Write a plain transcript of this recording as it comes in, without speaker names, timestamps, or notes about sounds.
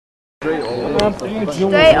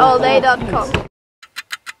DreAllDay.com.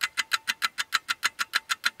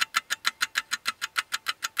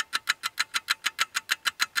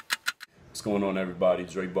 What's going on, everybody?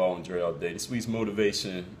 Dre Baldwin, Dre All Day. This week's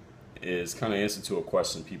motivation is kind of answer to a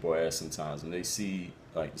question people ask sometimes, and they see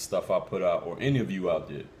like the stuff I put out, or any of you out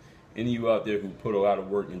there who put a lot of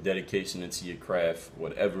work and dedication into your craft,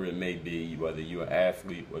 whatever it may be, whether you're an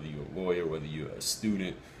athlete, whether you're a lawyer, whether you're a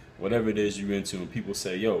student, whatever it is you're into, and people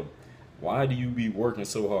say, yo, why do you be working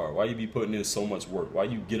so hard? Why you be putting in so much work? Why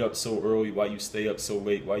you get up so early? Why you stay up so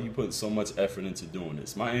late? Why you putting so much effort into doing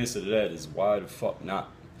this? My answer to that is, why the fuck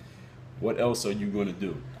not? What else are you going to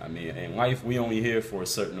do? I mean, in life, we only here for a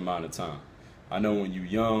certain amount of time. I know when you're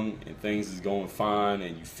young and things is going fine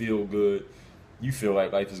and you feel good, you feel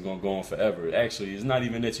like life is going to go on forever. Actually, it's not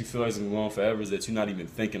even that you feel like it's going to go on forever, it's that you're not even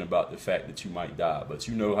thinking about the fact that you might die. But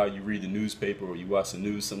you know how you read the newspaper or you watch the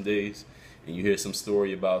news some days and you hear some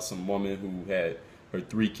story about some woman who had her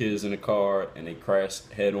 3 kids in a car and they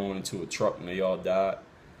crashed head on into a truck and they all died?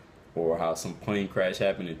 Or how some plane crash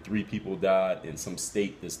happened and 3 people died in some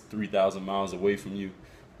state that's 3,000 miles away from you?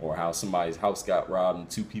 Or how somebody's house got robbed and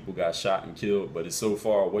 2 people got shot and killed, but it's so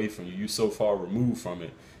far away from you, you're so far removed from it,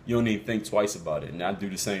 you don't even think twice about it. And I do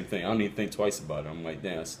the same thing. I don't even think twice about it. I'm like,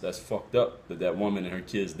 damn, that's fucked up that that woman and her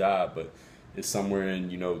kids died, but it's somewhere in,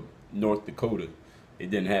 North Dakota. It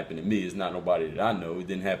didn't happen to me. It's not nobody that I know. It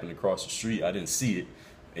didn't happen across the street. I didn't see it.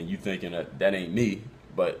 And you thinking that ain't me.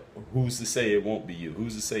 But who's to say it won't be you?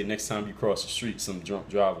 Who's to say next time you cross the street, some drunk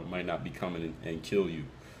driver might not be coming and kill you?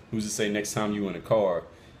 Who's to say next time you in a car,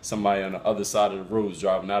 somebody on the other side of the road is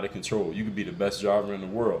driving out of control? You could be the best driver in the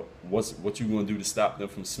world. What you gonna do to stop them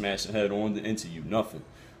from smashing head on into you? Nothing.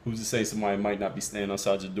 Who's to say somebody might not be standing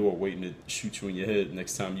outside your door waiting to shoot you in your head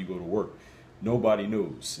next time you go to work? Nobody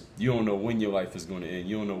knows. You don't know when your life is going to end.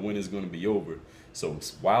 You don't know when it's going to be over. So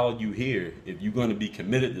while you're here, if you're going to be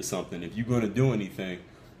committed to something, if you're going to do anything,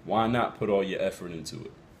 why not put all your effort into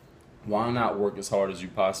it? Why not work as hard as you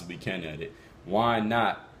possibly can at it? Why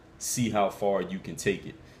not see how far you can take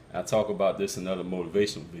it? I talk about this in other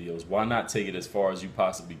motivational videos. Why not take it as far as you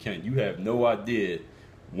possibly can? You have no idea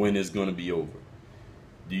when it's going to be over.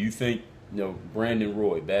 Do you think, Brandon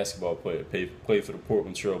Roy, basketball player, played for the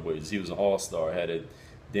Portland Trail Blazers. He was an all-star, had a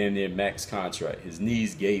damn near max contract. His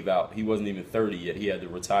knees gave out. He wasn't even 30 yet. He had to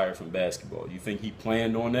retire from basketball. You think he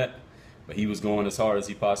planned on that? But he was going as hard as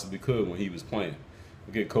he possibly could when he was playing.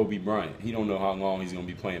 Look at Kobe Bryant. He don't know how long he's going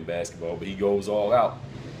to be playing basketball, but he goes all out.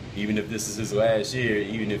 Even if this is his last year,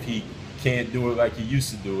 even if he can't do it like he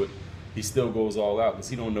used to do it, he still goes all out because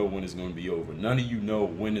he don't know when it's going to be over. None of you know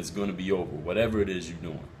when it's going to be over, whatever it is you're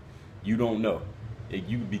doing. You don't know.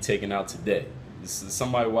 You could be taken out today. This is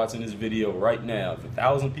somebody watching this video right now. If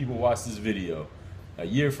 1,000 people watch this video, a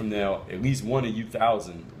year from now, at least one of you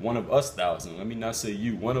 1,000, one of us 1,000, let me not say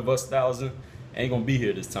you, one of us 1,000 ain't going to be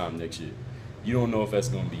here this time next year. You don't know if that's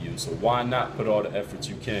going to be you. So why not put all the effort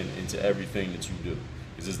you can into everything that you do?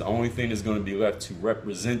 Because it's the only thing that's going to be left to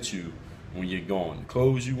represent you when you're gone. The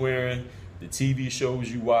clothes you wearing, the TV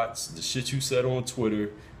shows you watch, the shit you said on Twitter,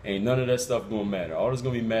 ain't none of that stuff going to matter. All that's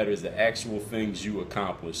going to be matter is the actual things you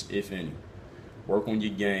accomplish, if any. Work on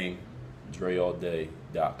your game,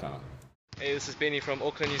 DreAllDay.com. Hey, this is Benny from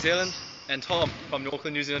Auckland, New Zealand, and Tom from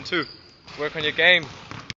Auckland, New Zealand too. Work on your game.